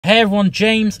Hey everyone,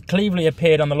 James Cleverly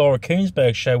appeared on the Laura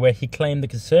Kuenssberg show where he claimed the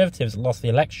Conservatives lost the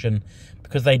election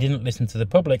because they didn't listen to the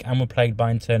public and were plagued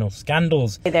by internal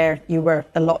scandals. There you were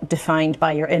a lot defined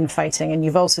by your infighting, and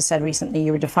you've also said recently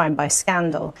you were defined by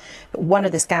scandal. But one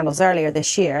of the scandals earlier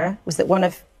this year was that one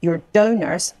of your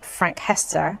donors, Frank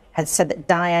Hester, had said that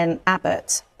Diane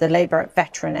Abbott, the Labour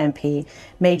veteran MP,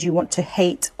 made you want to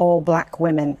hate all black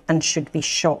women and should be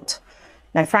shot.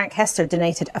 Now, Frank Hester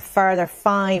donated a further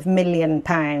 £5 million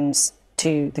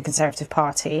to the Conservative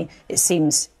Party. It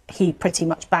seems he pretty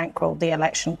much bankrolled the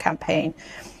election campaign.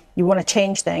 You want to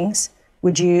change things.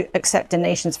 Would you accept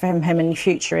donations from him in the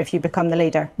future if you become the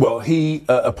leader? Well, he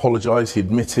apologised. He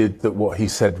admitted that what he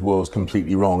said was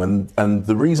completely wrong. And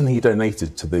the reason he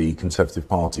donated to the Conservative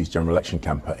Party's general election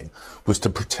campaign was to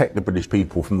protect the British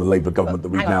people from the Labour government that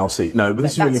we now see. No, but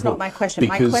this is really important. That's not my question.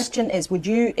 My question is, would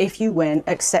you, if you win,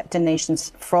 accept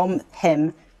donations from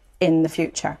him in the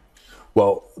future?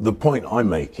 Well, the point I'm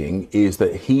making is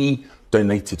that he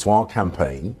donated to our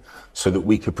campaign so that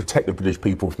we could protect the British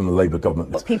people from the Labour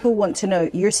government. But people want to know,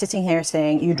 you're sitting here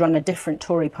saying you'd run a different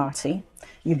Tory party,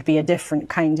 you'd be a different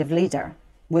kind of leader.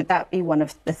 Would that be one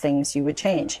of the things you would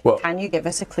change? Well, can you give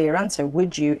us a clear answer?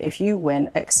 Would you, if you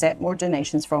win, accept more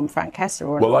donations from Frank Hester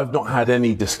or Well, I've not had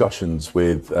any discussions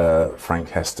with Frank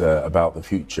Hester about the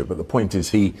future, but the point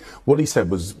is what he said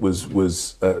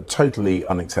was totally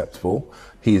unacceptable.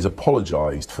 He has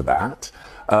apologised for that.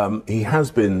 He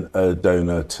has been a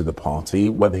donor to the party.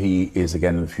 Whether he is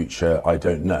again in the future, I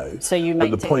don't know. So you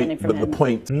might take money from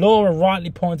him. Laura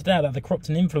rightly pointed out that the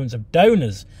corrupting influence of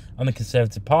donors on the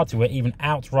Conservative Party, where even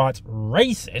outright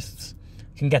racists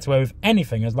can get away with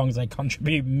anything as long as they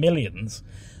contribute millions.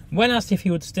 When asked if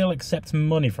he would still accept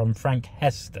money from Frank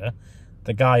Hester,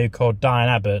 the guy who called Diane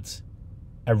Abbott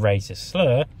a racist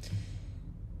slur,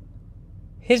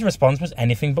 his response was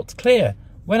anything but clear.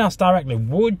 When asked directly,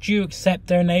 would you accept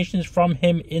donations from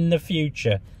him in the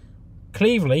future?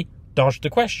 Cleverly dodged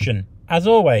the question, as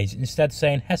always, instead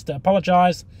saying Hester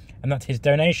apologised and that his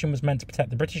donation was meant to protect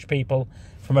the British people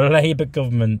from a Labour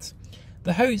government.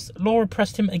 The host, Laura,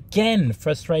 pressed him again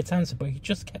for a straight answer, but he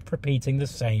just kept repeating the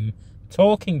same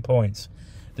talking points.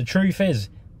 The truth is,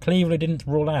 Cleverly didn't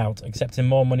rule out accepting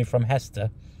more money from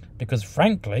Hester because,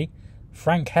 frankly,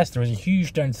 Frank Hester is a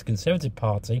huge donor to the Conservative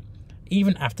Party,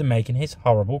 even after making his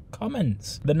horrible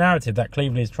comments. The narrative that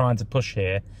Cleverly is trying to push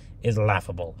here is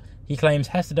laughable. He claims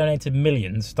Hester donated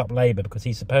millions to stop Labour because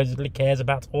he supposedly cares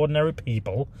about ordinary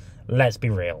people. Let's be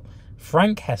real.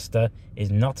 Frank Hester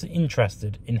is not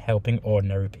interested in helping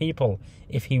ordinary people.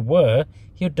 If he were,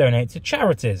 he would donate to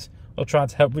charities or try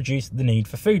to help reduce the need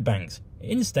for food banks.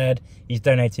 Instead, he's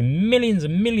donating millions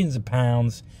and millions of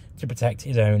pounds to protect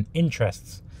his own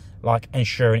interests, like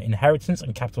ensuring inheritance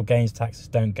and capital gains taxes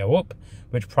don't go up,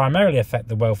 which primarily affect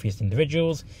the wealthiest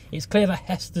individuals. It's clear that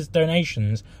Hester's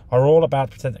donations are all about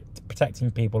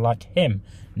protecting people like him,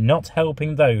 not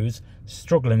helping those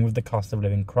struggling with the cost of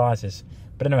living crisis.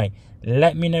 But anyway,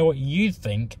 let me know what you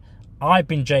think. I've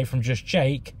been Jake from Just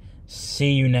Jake.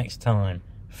 See you next time.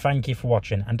 Thank you for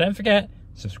watching, and don't forget,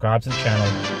 subscribe to the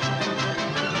channel.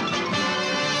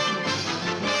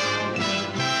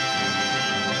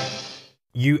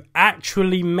 You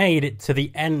actually made it to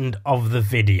the end of the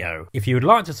video. If you would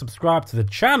like to subscribe to the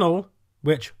channel,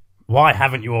 which, why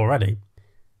haven't you already,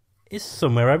 is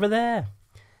somewhere over there.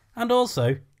 And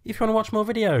also, if you want to watch more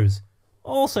videos,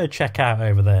 also check out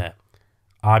over there.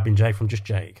 I've been Jake from Just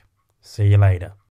Jake. See you later.